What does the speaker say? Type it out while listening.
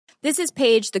This is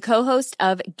Paige, the co-host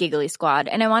of Giggly Squad,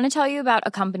 and I want to tell you about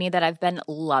a company that I've been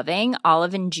loving,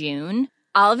 Olive & June.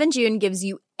 Olive & June gives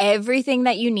you everything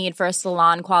that you need for a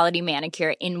salon-quality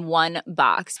manicure in one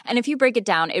box. And if you break it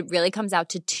down, it really comes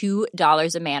out to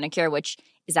 $2 a manicure, which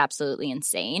is absolutely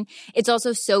insane. It's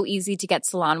also so easy to get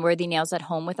salon-worthy nails at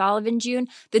home with Olive & June.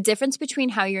 The difference between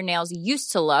how your nails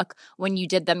used to look when you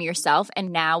did them yourself and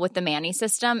now with the Mani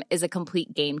system is a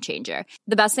complete game changer.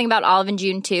 The best thing about Olive &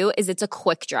 June, too, is it's a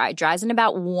quick dry. Dries in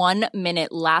about 1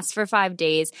 minute, lasts for 5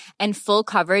 days, and full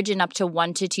coverage in up to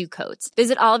 1 to 2 coats.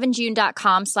 Visit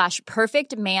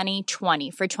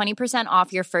oliveandjune.com/perfectmani20 for 20%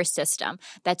 off your first system.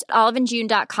 That's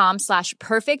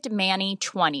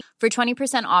oliveandjune.com/perfectmani20 for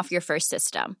 20% off your first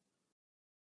system.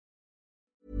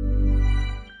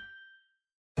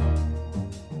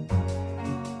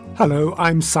 Hello,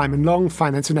 I'm Simon Long,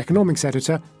 Finance and Economics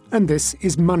Editor, and this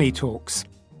is Money Talks.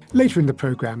 Later in the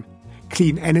programme,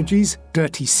 clean energy's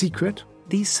dirty secret.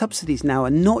 These subsidies now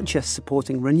are not just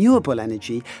supporting renewable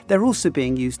energy, they're also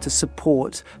being used to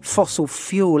support fossil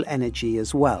fuel energy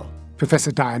as well.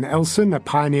 Professor Diane Elson, a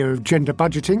pioneer of gender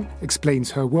budgeting,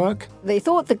 explains her work. They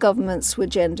thought the governments were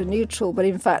gender neutral, but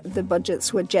in fact the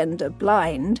budgets were gender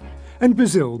blind. And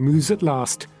Brazil moves at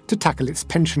last to tackle its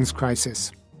pensions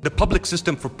crisis. The public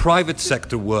system for private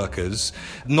sector workers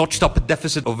notched up a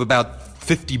deficit of about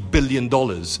 $50 billion.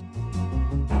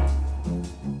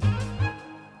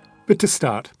 But to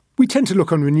start, we tend to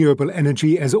look on renewable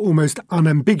energy as almost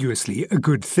unambiguously a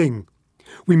good thing.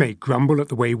 We may grumble at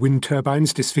the way wind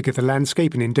turbines disfigure the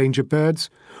landscape and endanger birds,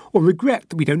 or regret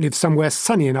that we don't live somewhere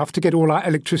sunny enough to get all our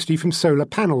electricity from solar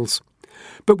panels.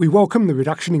 But we welcome the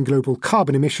reduction in global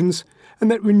carbon emissions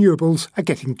and that renewables are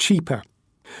getting cheaper.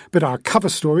 But our cover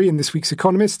story in this week's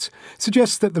Economist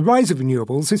suggests that the rise of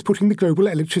renewables is putting the global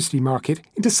electricity market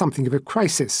into something of a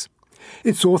crisis.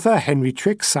 Its author, Henry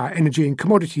Tricks, our energy and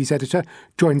commodities editor,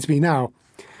 joins me now.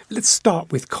 Let's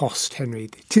start with cost, Henry.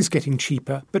 It is getting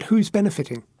cheaper, but who's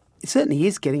benefiting? It certainly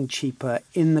is getting cheaper.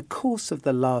 In the course of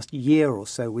the last year or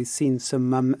so, we've seen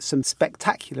some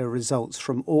spectacular results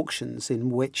from auctions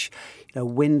in which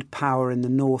wind power in the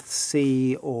North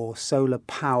Sea or solar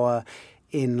power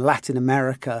in Latin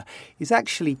America is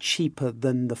actually cheaper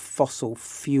than the fossil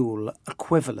fuel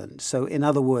equivalent. So in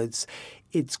other words,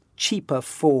 it's cheaper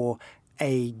for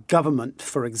a government,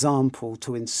 for example,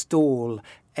 to install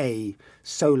a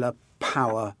solar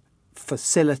power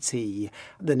facility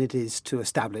than it is to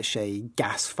establish a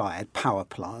gas-fired power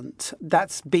plant.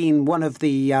 That's been one of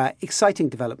the exciting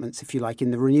developments, if you like,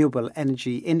 in the renewable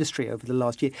energy industry over the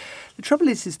last year. The trouble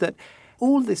is that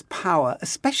all this power,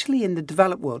 especially in the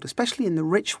developed world, especially in the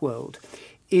rich world,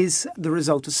 is the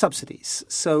result of subsidies.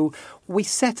 So we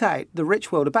set out, the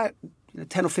rich world about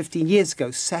 10 or 15 years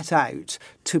ago, set out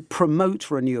to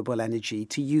promote renewable energy,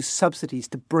 to use subsidies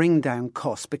to bring down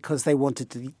costs because they wanted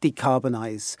to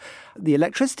decarbonise the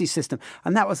electricity system.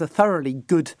 And that was a thoroughly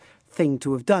good thing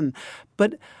to have done.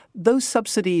 But those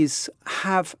subsidies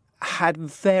have had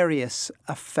various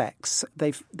effects.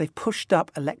 They've pushed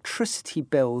up electricity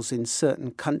bills in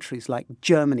certain countries like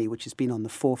Germany, which has been on the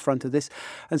forefront of this.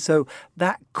 And so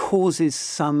that causes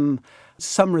some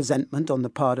resentment on the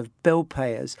part of bill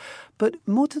payers. But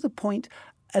more to the point,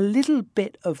 a little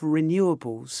bit of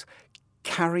renewables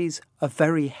carries a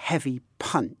very heavy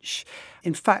punch.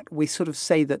 In fact, we sort of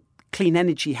say that clean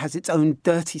energy has its own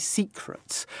dirty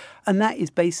secret. And that is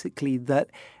basically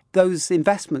that those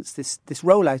investments, this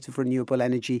rollout of renewable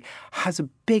energy has a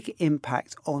big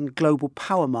impact on global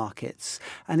power markets,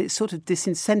 and it sort of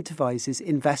disincentivizes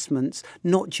investments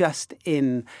not just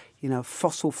in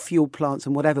fossil fuel plants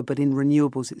and whatever, but in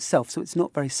renewables itself. So it's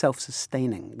not very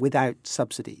self-sustaining without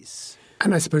subsidies.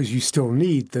 And I suppose you still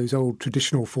need those old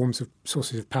traditional forms of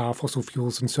sources of power, fossil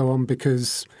fuels and so on,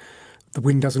 because the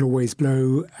wind doesn't always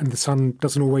blow and the sun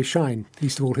doesn't always shine,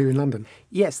 least of all here in London.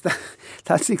 Yes,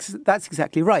 that's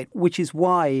exactly right, which is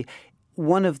why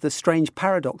one of the strange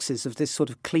paradoxes of this sort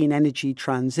of clean energy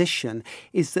transition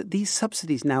is that these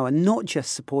subsidies now are not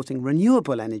just supporting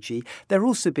renewable energy, they're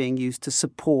also being used to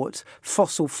support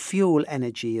fossil fuel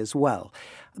energy as well.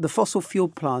 The fossil fuel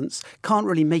plants can't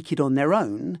really make it on their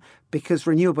own because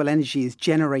renewable energy is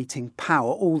generating power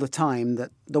all the time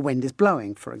that the wind is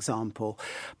blowing, for example.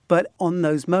 But on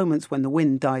those moments when the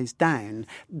wind dies down,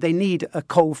 they need a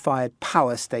coal-fired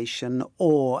power station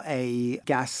or a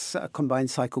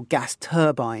combined cycle gas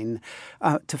turbine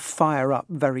to fire up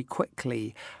very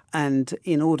quickly. And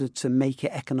in order to make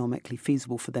it economically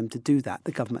feasible for them to do that,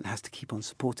 the government has to keep on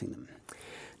supporting them.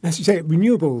 As you say,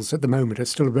 renewables at the moment are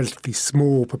still a relatively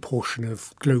small proportion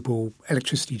of global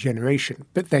electricity generation,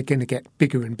 but they're going to get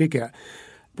bigger and bigger.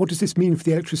 What does this mean for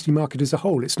the electricity market as a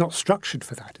whole? It's not structured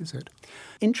for that, is it?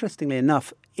 Interestingly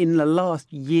enough, in the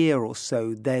last year or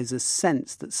so, there's a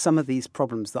sense that some of these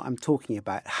problems that I'm talking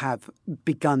about have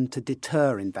begun to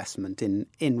deter investment in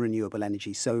renewable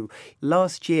energy. So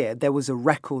last year, there was a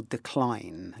record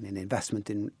decline in investment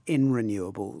in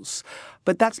renewables.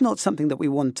 But that's not something that we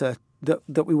want to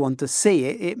that we want to see.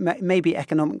 It may be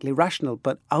economically rational,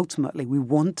 but ultimately we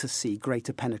want to see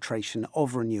greater penetration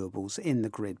of renewables in the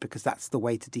grid because that's the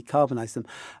way to decarbonise them.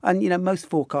 And, most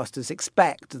forecasters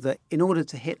expect that in order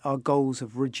to hit our goals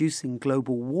of reducing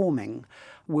global warming,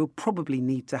 we'll probably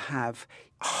need to have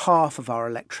half of our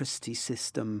electricity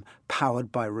system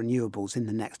powered by renewables in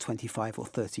the next 25 or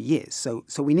 30 years. So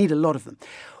we need a lot of them.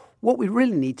 What we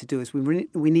really need to do is we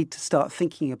need to start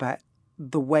thinking about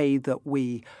the way that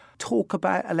we talk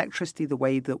about electricity, the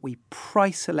way that we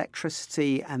price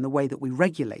electricity, and the way that we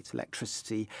regulate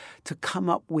electricity to come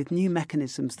up with new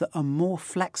mechanisms that are more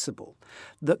flexible,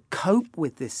 that cope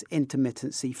with this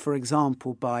intermittency, for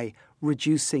example, by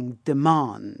reducing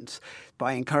demand,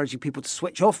 by encouraging people to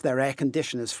switch off their air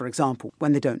conditioners, for example,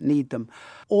 when they don't need them.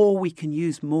 Or we can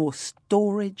use more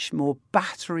storage, more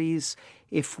batteries.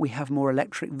 If we have more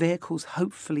electric vehicles,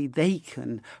 hopefully they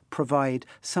can provide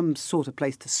some sort of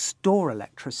place to store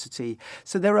electricity.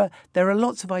 So there are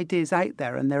lots of ideas out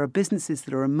there, and there are businesses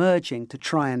that are emerging to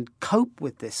try and cope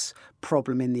with this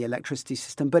problem in the electricity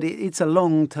system. But it's a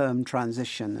long-term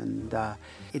transition, and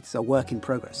it's a work in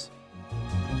progress.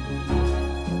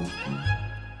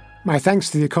 My thanks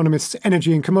to The Economist's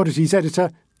Energy and Commodities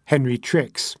editor, Henry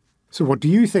Tricks. So what do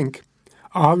you think?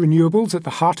 Are renewables at the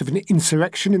heart of an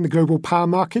insurrection in the global power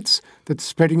markets that's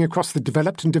spreading across the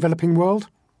developed and developing world?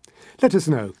 Let us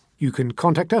know. You can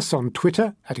contact us on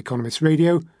Twitter @Economist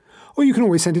Radio, or you can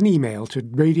always send an email to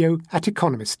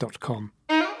radio@economist.com.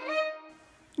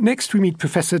 Next, we meet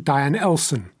Professor Diane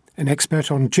Elson, an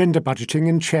expert on gender budgeting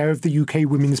and chair of the UK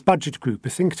Women's Budget Group, a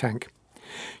think tank.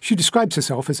 She describes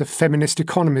herself as a feminist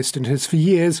economist and has for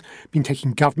years been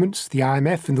taking governments, the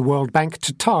IMF and the World Bank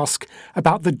to task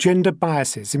about the gender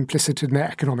biases implicit in their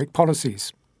economic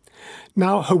policies.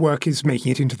 Now her work is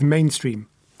making it into the mainstream.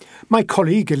 My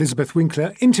colleague Elizabeth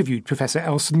Winkler interviewed Professor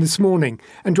Elson this morning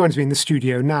and joins me in the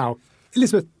studio now.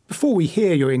 Elizabeth, before we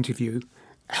hear your interview,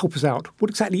 help us out.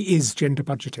 What exactly is gender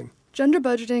budgeting? Gender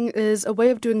budgeting is a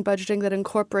way of doing budgeting that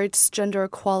incorporates gender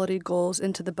equality goals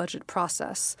into the budget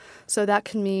process. So that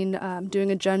can mean doing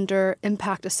a gender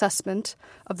impact assessment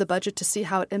of the budget to see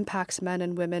how it impacts men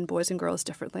and women, boys and girls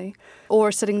differently,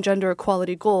 or setting gender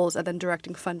equality goals and then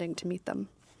directing funding to meet them.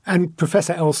 And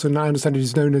Professor Elson, I understand,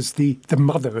 is known as the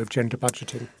mother of gender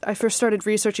budgeting. I first started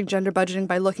researching gender budgeting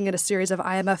by looking at a series of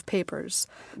IMF papers,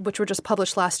 which were just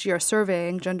published last year,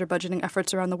 surveying gender budgeting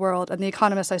efforts around the world. And the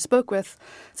economist I spoke with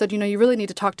said, you really need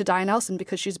to talk to Diane Elson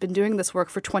because she's been doing this work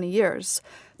for 20 years.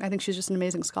 I think she's just an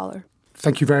amazing scholar.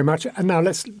 Thank you very much. And now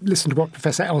let's listen to what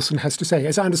Professor Elson has to say.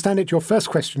 As I understand it, your first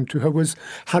question to her was,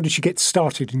 how did she get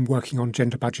started in working on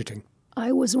gender budgeting?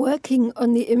 I was working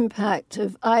on the impact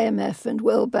of IMF and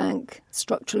World Bank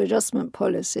structural adjustment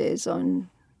policies on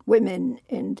women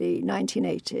in the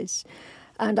 1980s.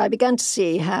 And I began to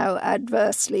see how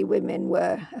adversely women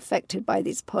were affected by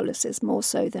these policies, more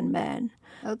so than men.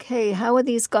 Okay, how are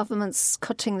these governments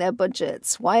cutting their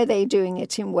budgets? Why are they doing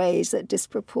it in ways that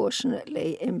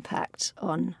disproportionately impact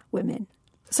on women?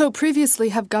 So previously,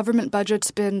 have government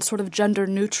budgets been sort of gender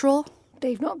neutral?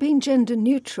 They've not been gender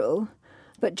neutral.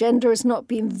 But gender has not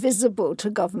been visible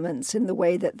to governments in the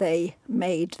way that they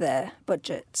made their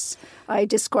budgets. I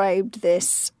described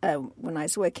this when I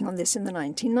was working on this in the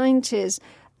 1990s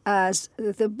as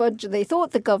the budget. They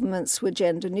thought the governments were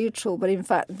gender neutral, but in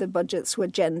fact the budgets were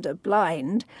gender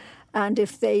blind. And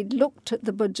if they looked at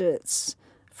the budgets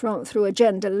through a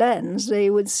gender lens, they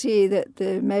would see that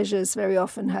the measures very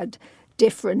often had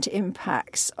different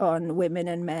impacts on women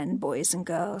and men, boys and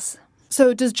girls.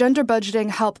 So does gender budgeting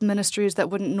help ministries that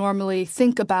wouldn't normally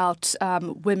think about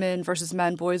women versus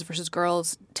men, boys versus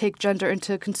girls, take gender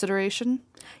into consideration?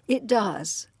 It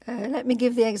does. Let me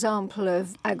give the example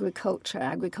of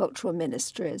agricultural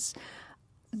ministries.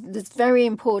 It's very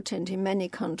important in many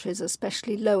countries,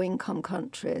 especially low-income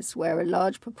countries, where a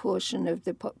large proportion of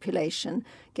the population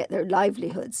get their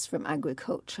livelihoods from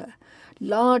agriculture.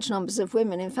 Large numbers of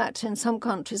women, in fact, in some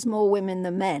countries, more women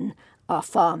than men, are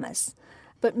farmers.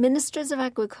 But ministries of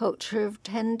agriculture have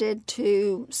tended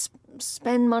to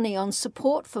spend money on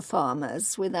support for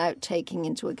farmers without taking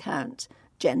into account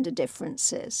gender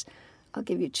differences. I'll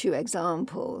give you two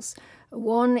examples.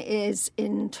 One is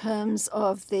in terms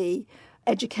of the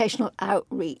educational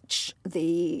outreach,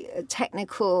 the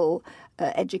technical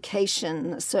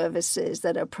education services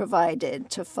that are provided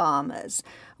to farmers,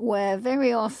 where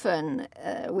very often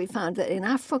we found that in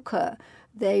Africa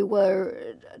they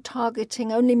were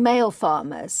targeting only male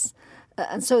farmers.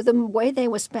 And so the way they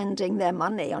were spending their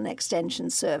money on extension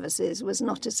services was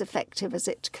not as effective as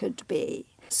it could be.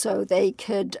 So they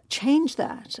could change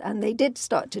that, and they did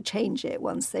start to change it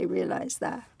once they realised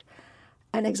that.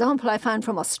 An example I found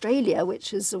from Australia,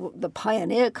 which is the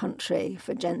pioneer country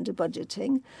for gender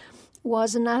budgeting,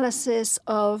 was analysis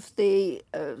of the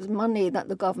money that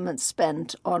the government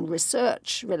spent on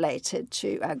research related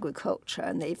to agriculture.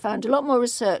 And they found a lot more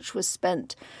research was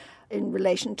spent in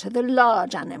relation to the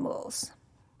large animals,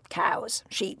 cows,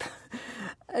 sheep,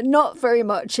 not very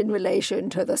much in relation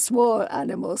to the small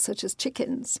animals such as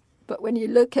chickens. But when you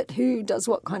look at who does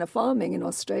what kind of farming in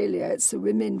Australia, it's the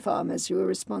women farmers who are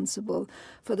responsible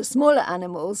for the smaller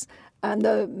animals and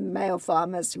the male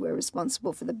farmers who are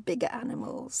responsible for the bigger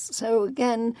animals. So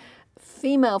again,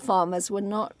 female farmers were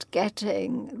not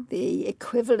getting the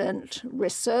equivalent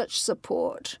research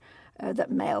support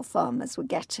that male farmers were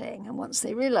getting. And once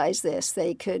they realised this,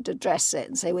 they could address it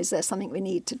and say, is there something we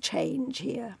need to change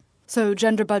here? So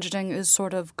gender budgeting is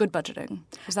sort of good budgeting.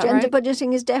 Is that Gender right?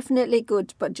 budgeting is definitely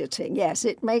good budgeting, yes.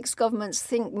 It makes governments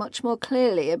think much more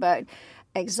clearly about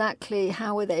exactly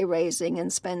how are they raising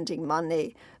and spending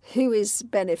money, who is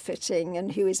benefiting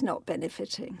and who is not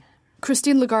benefiting.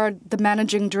 Christine Lagarde, the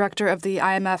managing director of the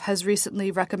IMF, has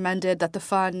recently recommended that the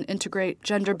fund integrate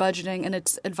gender budgeting in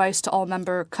its advice to all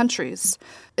member countries.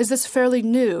 Is this fairly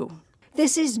new?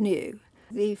 This is new.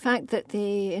 The fact that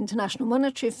the International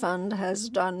Monetary Fund has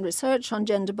done research on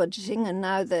gender budgeting and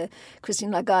now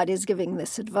Christine Lagarde is giving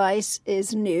this advice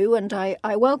is new, and I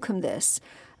welcome this.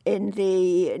 In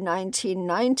the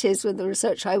 1990s, with the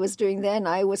research I was doing then,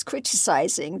 I was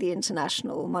criticising the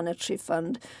International Monetary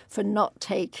Fund for not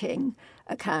taking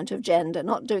account of gender,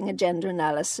 not doing a gender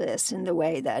analysis in the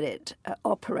way that it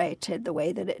operated, the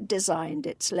way that it designed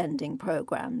its lending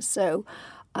programs. So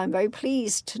I'm very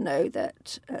pleased to know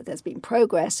that there's been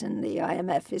progress and the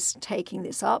IMF is taking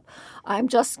this up. I'm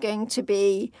just going to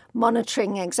be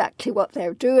monitoring exactly what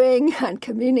they're doing and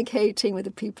communicating with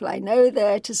the people I know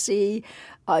there to see,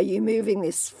 are you moving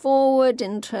this forward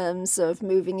in terms of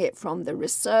moving it from the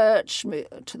research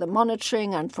to the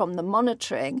monitoring and from the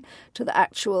monitoring to the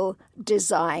actual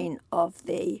design of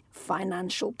the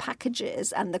financial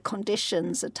packages and the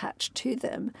conditions attached to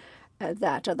them.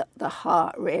 That are the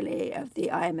heart, really, of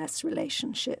the IMF's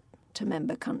relationship to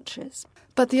member countries.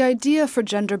 But the idea for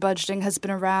gender budgeting has been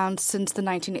around since the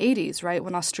 1980s, right,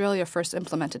 when Australia first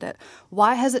implemented it.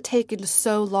 Why has it taken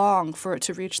so long for it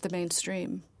to reach the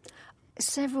mainstream?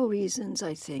 Several reasons,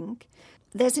 I think.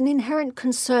 There's an inherent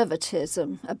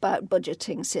conservatism about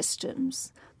budgeting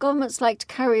systems. Governments like to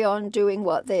carry on doing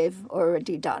what they've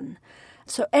already done.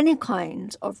 So any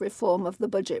kind of reform of the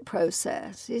budget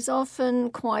process is often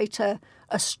quite a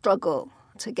struggle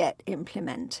to get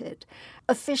implemented.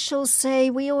 Officials say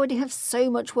we already have so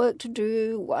much work to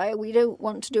do. Why we don't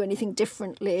want to do anything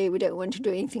differently. We don't want to do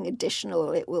anything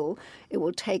additional. It will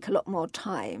take a lot more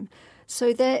time.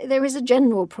 So there is a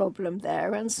general problem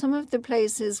there, and some of the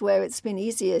places where it's been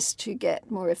easiest to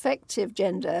get more effective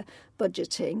gender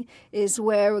budgeting is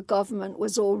where a government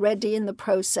was already in the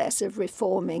process of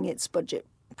reforming its budget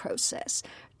process.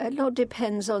 A lot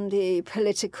depends on the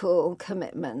political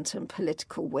commitment and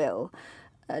political will.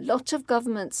 A lot of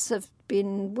governments have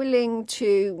been willing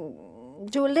to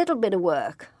do a little bit of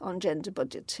work on gender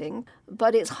budgeting,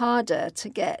 but it's harder to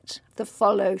get the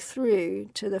follow-through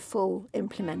to the full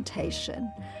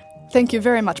implementation. Thank you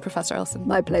very much, Professor Elson.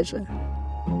 My pleasure.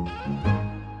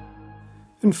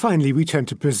 And finally, we turn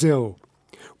to Brazil,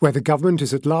 where the government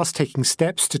is at last taking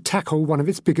steps to tackle one of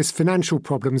its biggest financial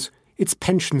problems, its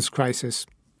pensions crisis.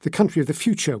 The country of the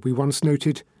future, we once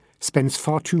noted, spends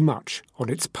far too much on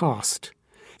its past.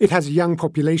 It has a young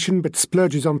population but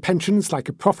splurges on pensions like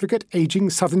a profligate, ageing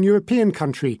southern European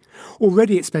country.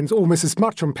 Already it spends almost as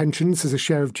much on pensions as a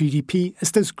share of GDP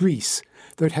as does Greece,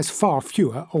 though it has far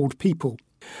fewer old people.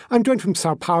 I'm joined from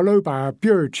Sao Paulo by our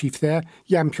bureau chief there,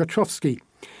 Jan Piotrowski.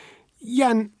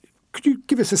 Jan, could you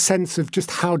give us a sense of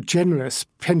just how generous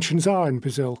pensions are in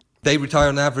Brazil? They retire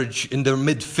on average in their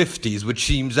mid-50s, which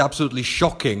seems absolutely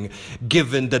shocking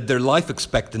given that their life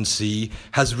expectancy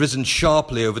has risen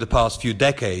sharply over the past few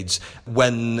decades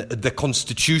when the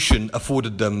Constitution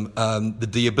afforded them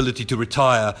the ability to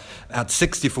retire at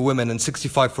 60 for women and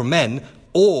 65 for men,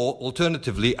 or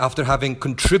alternatively, after having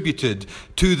contributed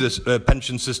to this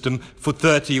pension system for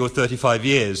 30 or 35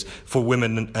 years for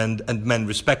women and men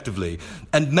respectively.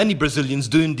 And many Brazilians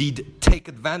do indeed take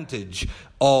advantage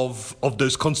of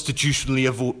those constitutionally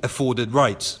afforded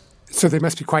rights. So they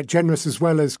must be quite generous as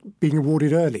well as being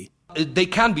awarded early. They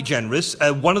can be generous.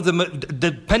 One of them,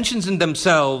 the pensions in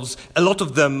themselves, a lot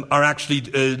of them are actually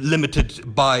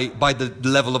limited by the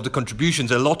level of the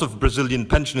contributions. A lot of Brazilian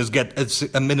pensioners get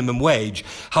a minimum wage.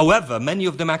 However, many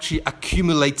of them actually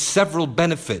accumulate several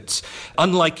benefits.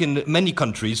 Unlike in many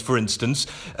countries, for instance,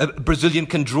 a Brazilian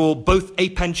can draw both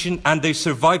a pension and a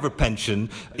survivor pension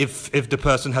if the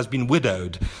person has been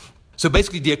widowed. So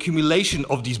basically, the accumulation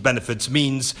of these benefits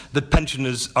means that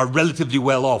pensioners are relatively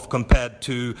well off compared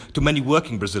to many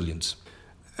working Brazilians.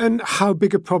 And how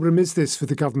big a problem is this for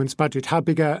the government's budget? How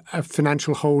big a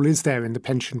financial hole is there in the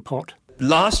pension pot?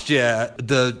 Last year,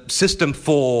 the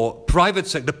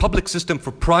public system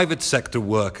for private sector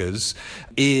workers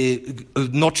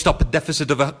notched up a deficit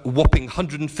of a whopping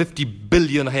 150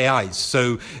 billion reais,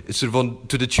 so sort of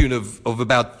to the tune of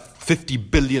about $50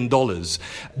 billion.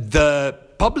 The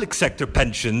public sector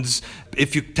pensions,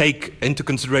 if you take into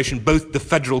consideration both the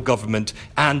federal government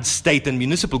and state and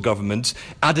municipal governments,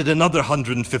 added another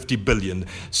 150 billion.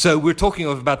 So we're talking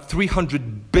of about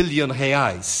 300 billion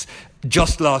reais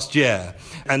just last year.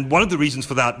 And one of the reasons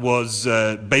for that was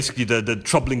basically the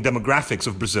troubling demographics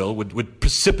of Brazil with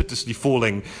precipitously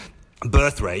falling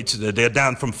birth rates. They're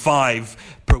down from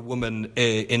 5 per woman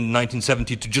in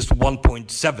 1970 to just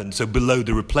 1.7, so below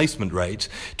the replacement rate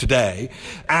today,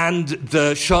 and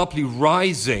the sharply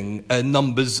rising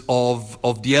numbers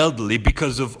of the elderly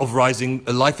because of rising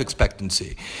life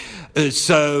expectancy.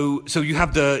 So you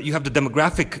have the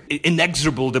demographic,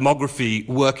 inexorable demography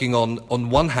working on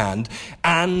one hand,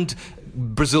 and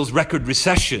Brazil's record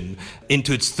recession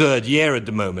into its third year at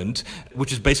the moment,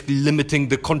 which is basically limiting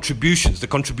the contributions. The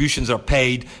contributions are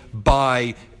paid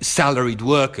by salaried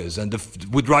workers, and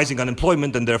with rising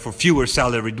unemployment and therefore fewer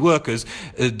salaried workers,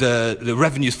 the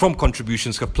revenues from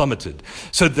contributions have plummeted.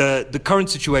 So the current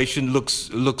situation looks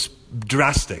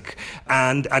drastic,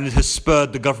 and it has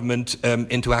spurred the government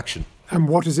into action. And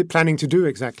what is it planning to do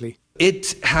exactly?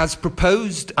 It has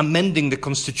proposed amending the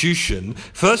constitution,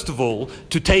 first of all,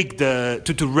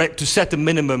 to set a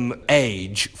minimum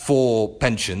age for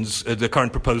pensions. The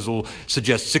current proposal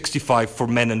suggests 65 for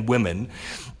men and women.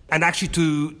 And actually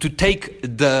to take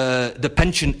the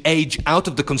pension age out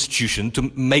of the constitution to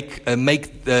make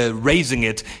raising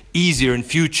it easier in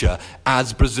future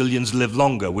as Brazilians live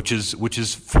longer, which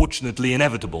is fortunately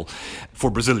inevitable for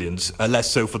Brazilians,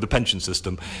 less so for the pension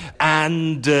system.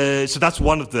 And so that's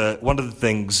one of the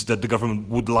things that the government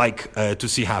would like to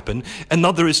see happen.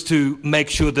 Another is to make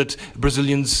sure that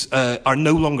Brazilians are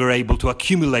no longer able to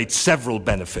accumulate several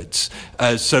benefits.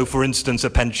 So, for instance, a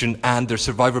pension and their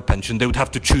survivor pension, they would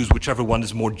have to choose whichever one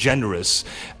is more generous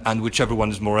and whichever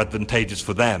one is more advantageous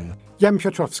for them. Jan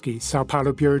Piotrowski, Sao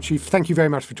Paulo Bureau Chief, thank you very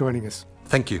much for joining us.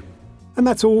 Thank you. And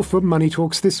that's all for Money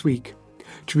Talks this week.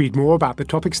 To read more about the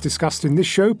topics discussed in this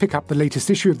show, pick up the latest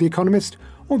issue of The Economist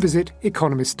or visit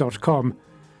economist.com.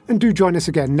 And do join us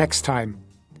again next time.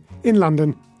 In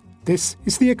London, this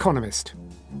is The Economist.